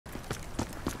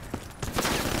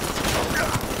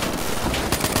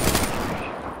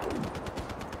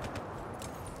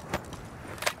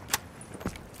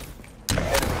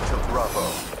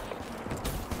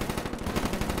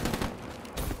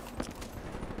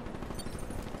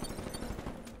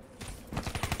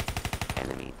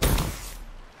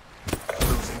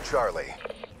Charlie.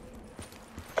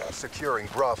 Securing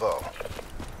Bravo.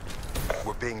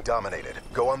 We're being dominated.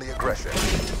 Go on the aggression.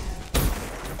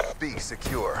 B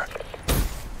secure.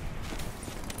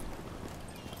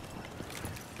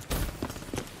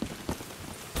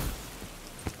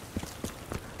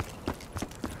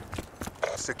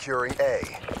 Securing A.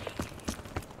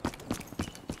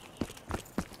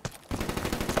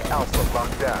 Alpha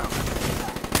locked down.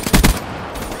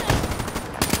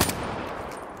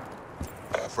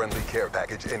 Friendly care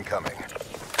package incoming.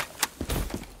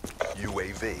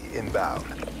 UAV inbound.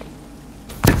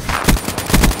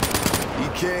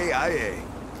 EKIA.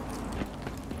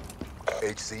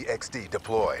 HCXD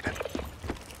deployed.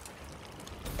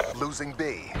 Losing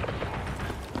B.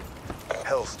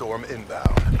 Hellstorm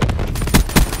inbound.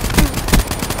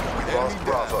 We lost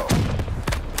Bravo.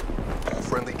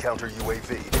 Friendly counter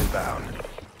UAV inbound.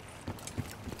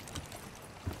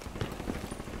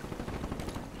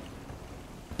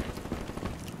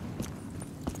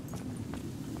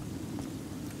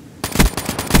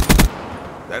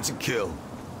 That's a kill.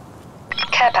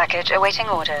 Care package awaiting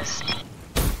orders.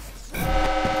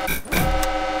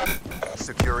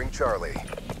 Securing Charlie.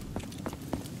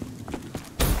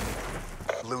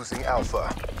 Losing Alpha.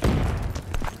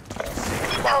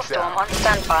 Hellstorm on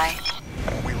standby.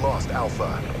 We lost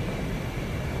Alpha.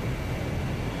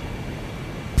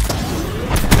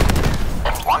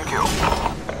 One kill.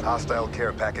 Hostile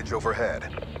care package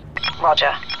overhead.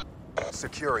 Roger.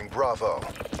 Securing Bravo.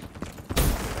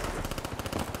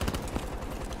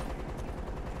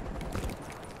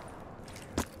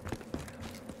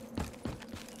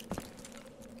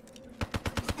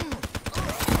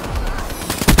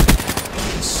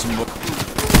 Be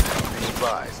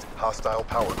advised, hostile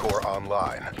power core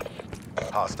online.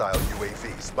 Hostile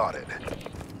UAV spotted.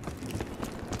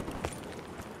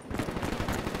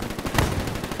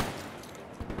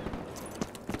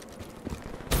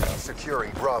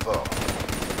 Securing Bravo.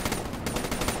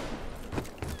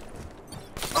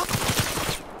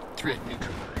 Threat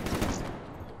neutralized.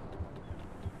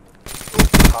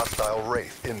 Hostile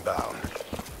Wraith inbound.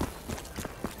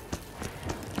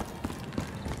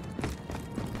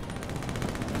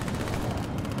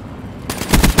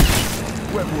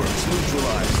 Webworks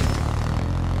neutralized.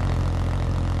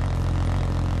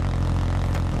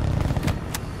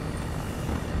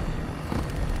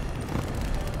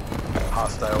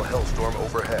 Hostile Hellstorm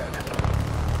overhead.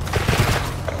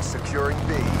 Securing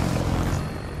B.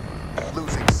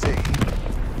 Losing C.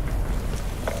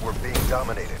 We're being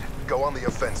dominated. Go on the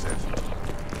offensive.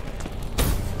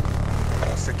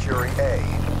 Securing A.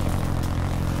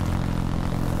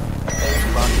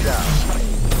 A locked down.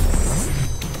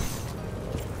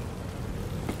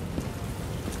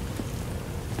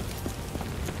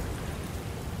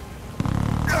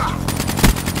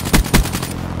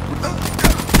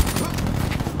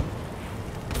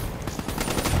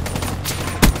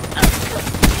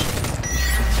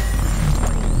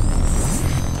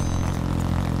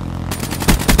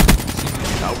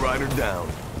 Outrider down.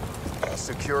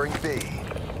 Securing B.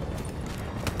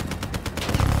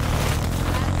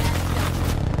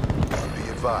 Be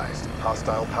advised,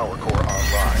 hostile power core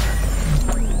online.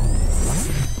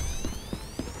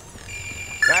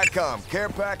 TACCOM, care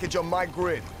package on my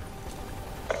grid.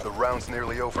 The round's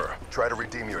nearly over. Try to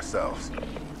redeem yourselves.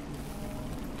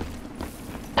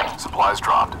 Supplies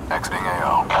dropped. Exiting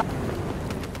AO.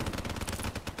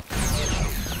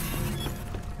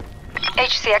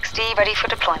 HCXD ready for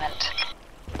deployment.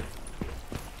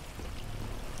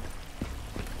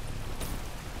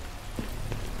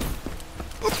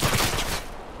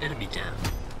 Enemy down.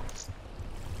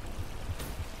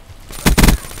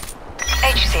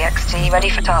 HCXD ready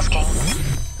for tasking.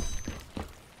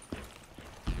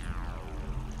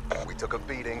 We took a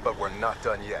beating, but we're not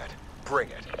done yet. Bring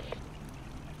it.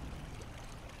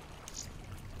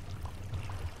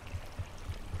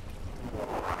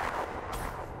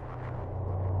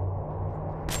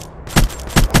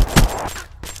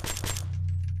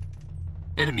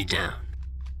 Enemy down.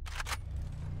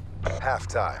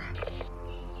 Halftime.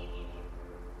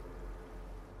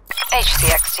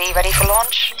 HCXD ready for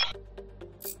launch.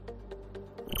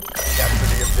 Capture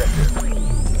the objective.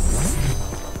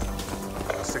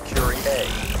 Securing A.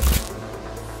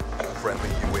 Friendly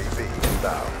UAV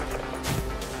inbound.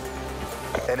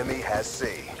 Enemy has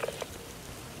C.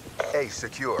 A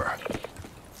secure.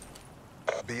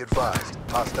 Be advised,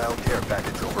 hostile care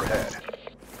package overhead.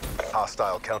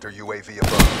 Hostile counter UAV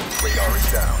above. Radar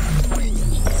is down.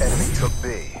 Enemy took B.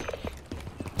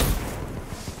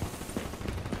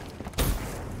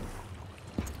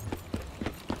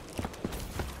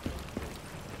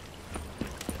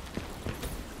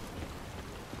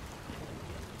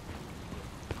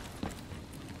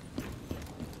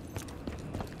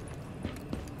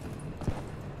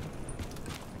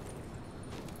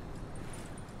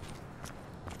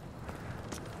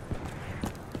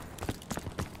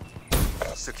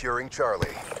 Securing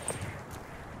Charlie.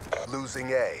 Losing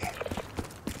A.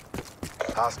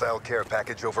 Hostile care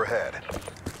package overhead.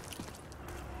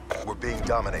 We're being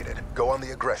dominated. Go on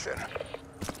the aggression.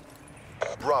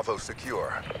 Bravo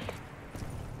secure.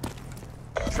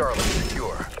 Charlie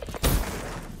secure.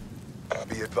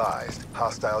 Be advised,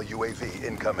 hostile UAV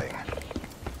incoming.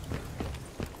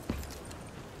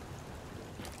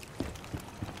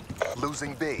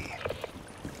 Losing B.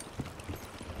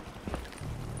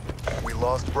 We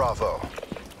lost Bravo.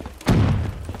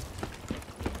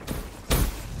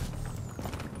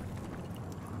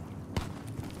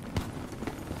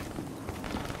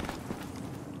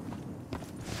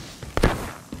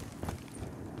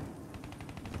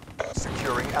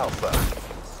 Securing Alpha.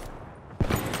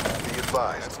 Be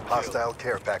advised, hostile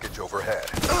care package overhead.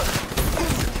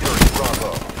 Securing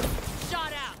Bravo.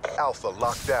 Shot out. Alpha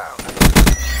locked down.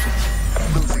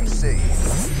 Losing C.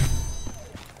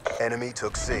 Enemy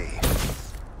took C.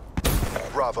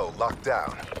 Bravo locked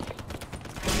down.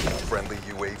 Friendly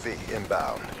UAV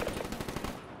inbound.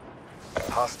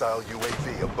 Hostile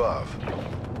UAV above.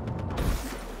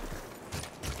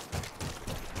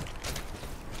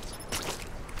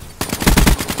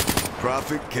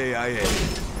 Prophet KIA.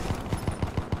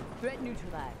 Threat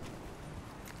neutralized.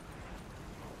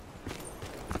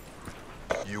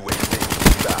 UAV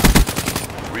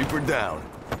inbound. Reaper down.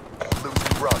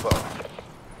 Losing Bravo.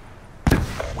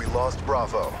 We lost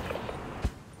Bravo.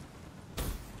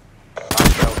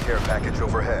 Hostile care package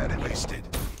overhead. Wasted.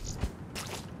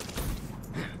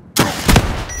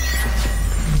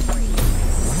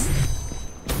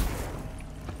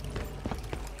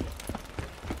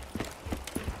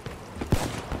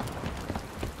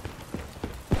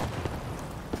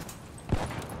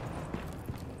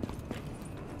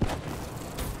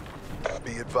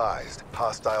 Be advised,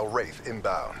 hostile Wraith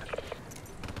inbound.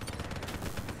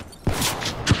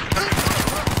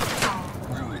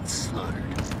 Ruin slaughtered.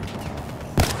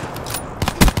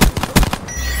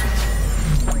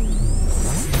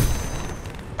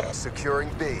 Securing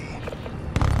B.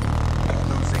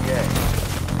 Losing A.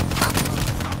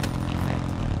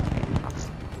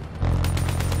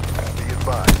 Be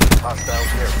advised, hostile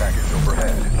care package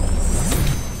overhead.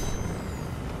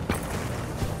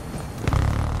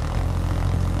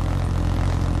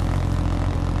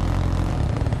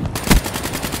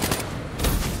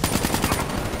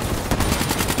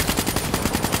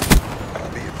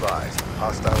 Be advised,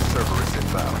 hostile Cerberus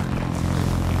inbound.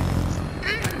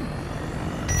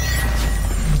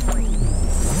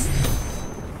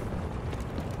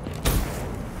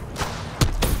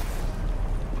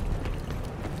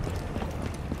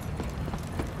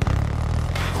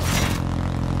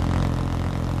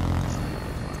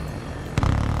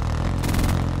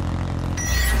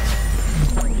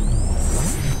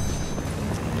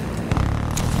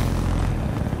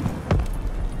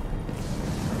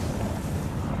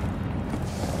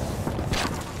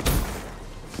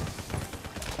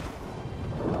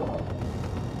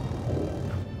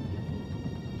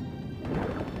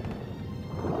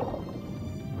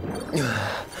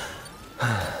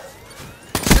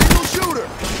 Single shooter!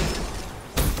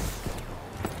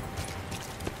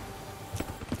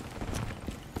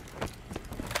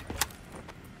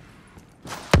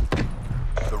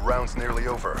 The round's nearly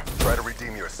over. Try to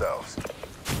redeem yourselves.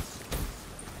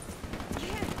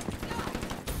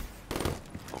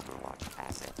 Overwatch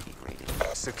asset degraded.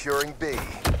 Securing B.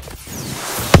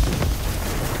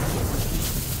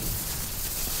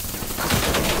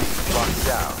 Locked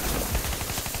down.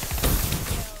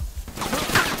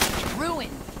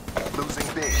 Ruined. Losing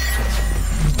B.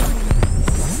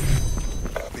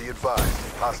 Be advised,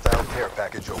 hostile care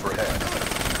package overhead.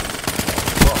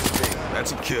 Lost B.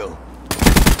 That's a kill.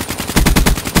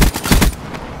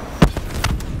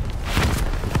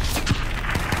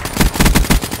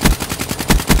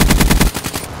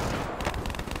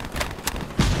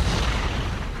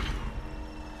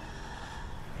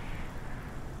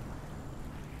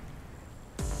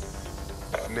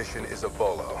 Mission is a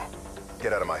bolo.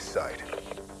 Get out of my sight.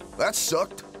 That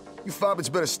sucked. You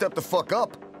fobbits better step the fuck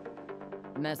up.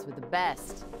 Mess with the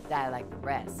best. Die like the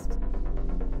rest.